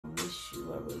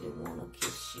really wanna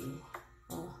kiss you.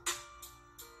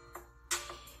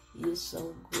 You're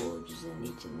so gorgeous in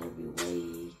each and every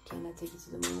way. Can I take you to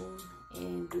the moon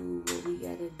and do what we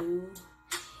gotta do?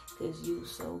 Cause you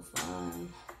so fine.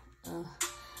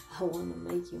 I wanna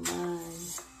make you mine.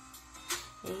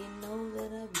 And you know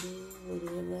that I'll do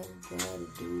whatever I gotta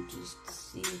do just to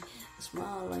see a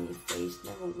smile on your face.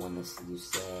 Never wanna see you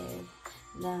sad.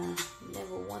 Nah,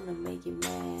 never wanna make you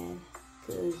mad.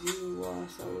 Cause you are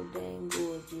so dang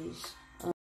gorgeous.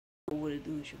 What it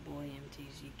do, is your boy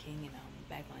Mtzking, and I'm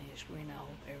back on your screen. I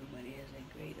hope everybody has a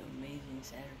great, amazing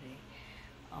Saturday.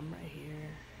 I'm right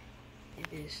here.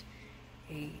 It is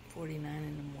 8:49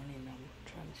 in the morning. I'm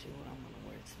trying to see what I'm gonna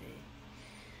wear today.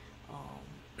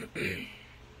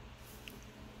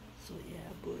 So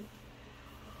yeah, but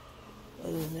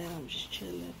other than that, I'm just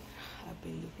chilling. I've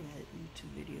been looking at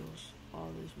YouTube videos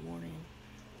all this morning,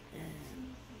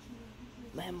 and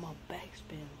man, my back's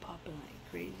been popping like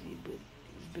crazy, but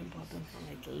it's been popping from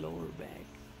like the lower back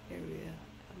area.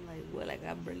 I'm like, well, like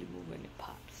I barely move and it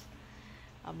pops.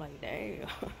 I'm like, damn.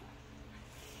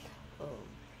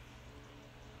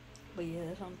 But yeah,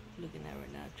 that's what I'm looking at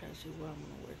right now, trying to see what I'm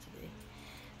gonna wear today.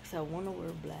 Cause I wanna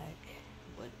wear black,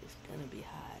 but it's gonna be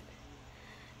hot,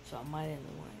 so I might end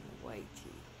up wearing a white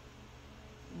tee,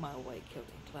 my white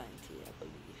Calvin Klein tee, I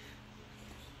believe.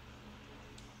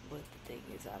 But the thing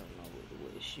is, I don't know what to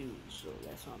wear shoes, so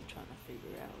that's what I'm trying to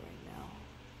figure out right now.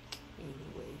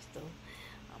 Anyways, though,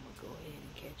 I'm gonna go ahead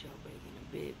and catch y'all back in a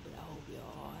bit, but I hope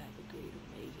y'all all have a great,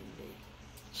 amazing day.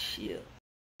 Chill.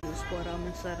 The squad, I'm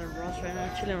inside of Ross right now,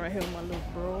 chilling right here with my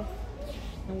little bro.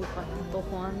 And with Patito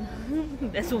Juan.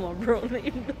 That's what my bro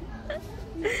named.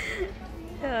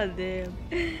 God damn.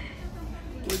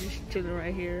 We're just chilling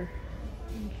right here,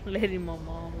 letting my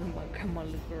mom and my grandma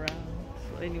look around.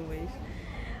 So anyways,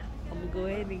 I'm gonna go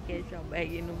ahead and catch y'all back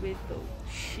in a bit though.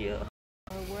 Chill.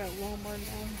 We're at Walmart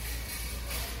now.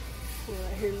 We're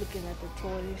right here looking at the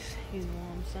toys, you know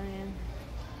what I'm saying.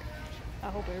 I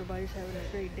hope everybody's having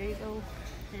a great day though.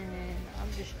 And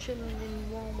I'm just chilling in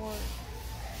Walmart,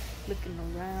 looking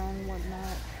around,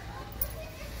 whatnot.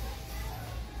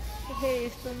 Hey,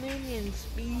 it's the Minions.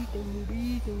 Beetle.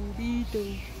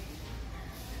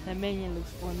 That Minion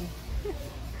looks funny.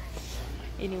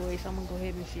 Anyways, I'm gonna go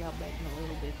ahead and see y'all back in a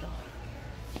little bit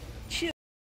though. Chill.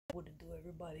 What to do,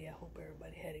 everybody? I hope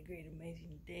everybody had a great,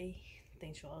 amazing day.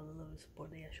 Thanks for all the love and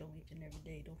support that y'all show me each and every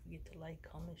day. Don't forget to like,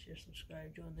 comment, share,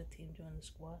 subscribe, join the team, join the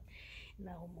squad. And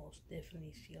I will most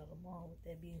definitely see y'all tomorrow. With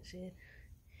that being said,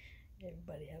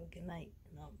 everybody have a good night.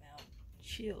 And I'm out.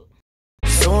 Chill.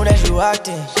 Soon as you walked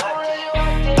in,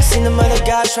 I seen them other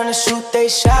guys trying to shoot they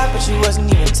shot, but you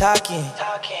wasn't even talking.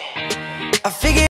 I figured